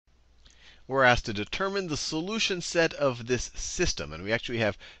we're asked to determine the solution set of this system. And we actually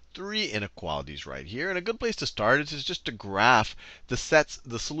have three inequalities right here. And a good place to start is just to graph the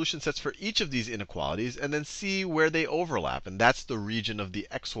solution sets for each of these inequalities, and then see where they overlap. And that's the region of the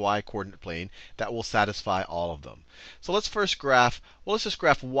xy coordinate plane that will satisfy all of them. So let's first graph, well, let's just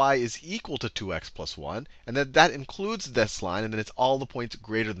graph y is equal to 2x plus 1. And then that includes this line, and then it's all the points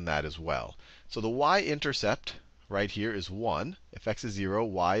greater than that as well. So the y-intercept right here is 1. If x is 0,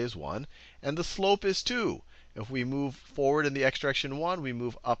 y is 1. And the slope is 2. If we move forward in the x direction 1, we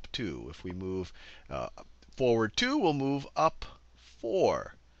move up 2. If we move forward 2, we'll move up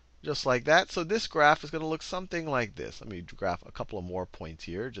 4. Just like that. So this graph is going to look something like this. Let me graph a couple of more points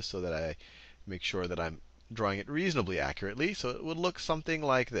here, just so that I make sure that I'm drawing it reasonably accurately. So it would look something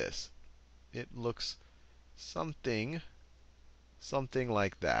like this. It looks something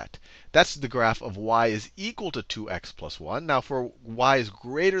like that. That's the graph of y is equal to 2x plus 1. Now for y is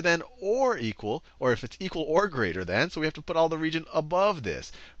greater than or equal, or if it's equal or greater than, so we have to put all the region above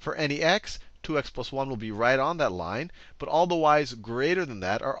this. For any x, 2x plus 1 will be right on that line. But all the y's greater than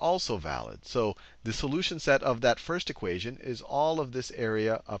that are also valid. So the solution set of that first equation is all of this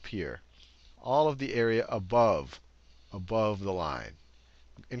area up here. All of the area above the line,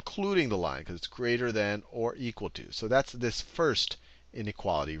 including the line, because it's greater than or equal to. So that's this first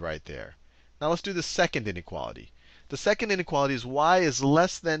inequality right there. Now let's do the second inequality. The second inequality is y is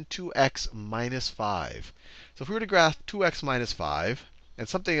less than 2x minus 5. So if we were to graph 2x minus 5, and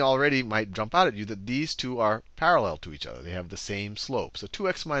something already might jump out at you, that these two are parallel to each other. They have the same slope. So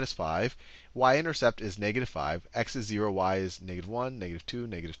 2x minus 5, y-intercept is negative 5. X is 0, y is negative 1, negative 2,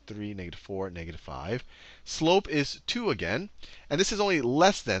 negative 3, negative 4, negative 5. Slope is 2 again. And this is only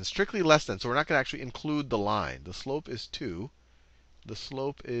less than, strictly less than. So we're not going to actually include the line. The slope is 2. The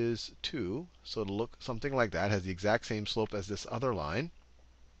slope is 2. So it'll look something like that. It has the exact same slope as this other line.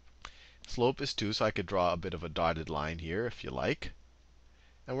 Slope is 2. So I could draw a bit of a dotted line here if you like.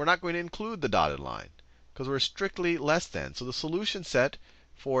 And we're not going to include the dotted line, because we're strictly less than. So the solution set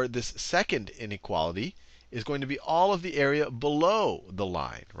for this second inequality is going to be all of the area below the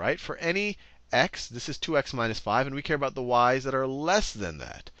line, right? For any x, this is 2x minus 5, and we care about the y's that are less than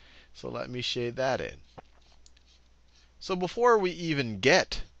that. So let me shade that in. So before we even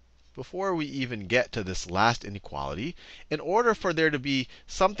get to this last inequality, in order for there to be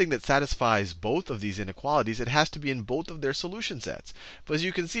something that satisfies both of these inequalities, it has to be in both of their solution sets. But as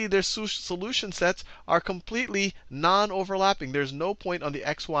you can see, their solution sets are completely non-overlapping. There's no point on the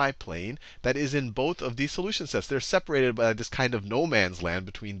xy plane that is in both of these solution sets. They're separated by this kind of no man's land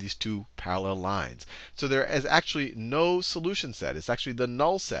between these two parallel lines. So there is actually no solution set. It's actually the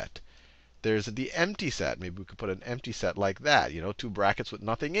null set. There's the empty set. Maybe we could put an empty set like that, two brackets with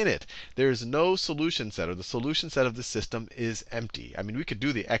nothing in it. There's no solution set, or the solution set of the system is empty. I mean, we could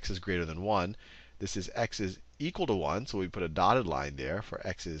do the x is greater than 1. This is x is equal to 1, so we put a dotted line there for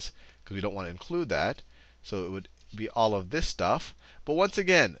x is, because we don't want to include that. So it would be all of this stuff. But once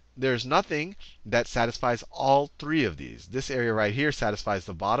again, there's nothing that satisfies all three of these. This area right here satisfies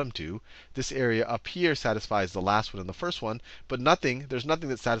the bottom two. This area up here satisfies the last one and the first one. But there's nothing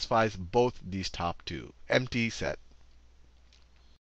that satisfies both these top two. Empty set.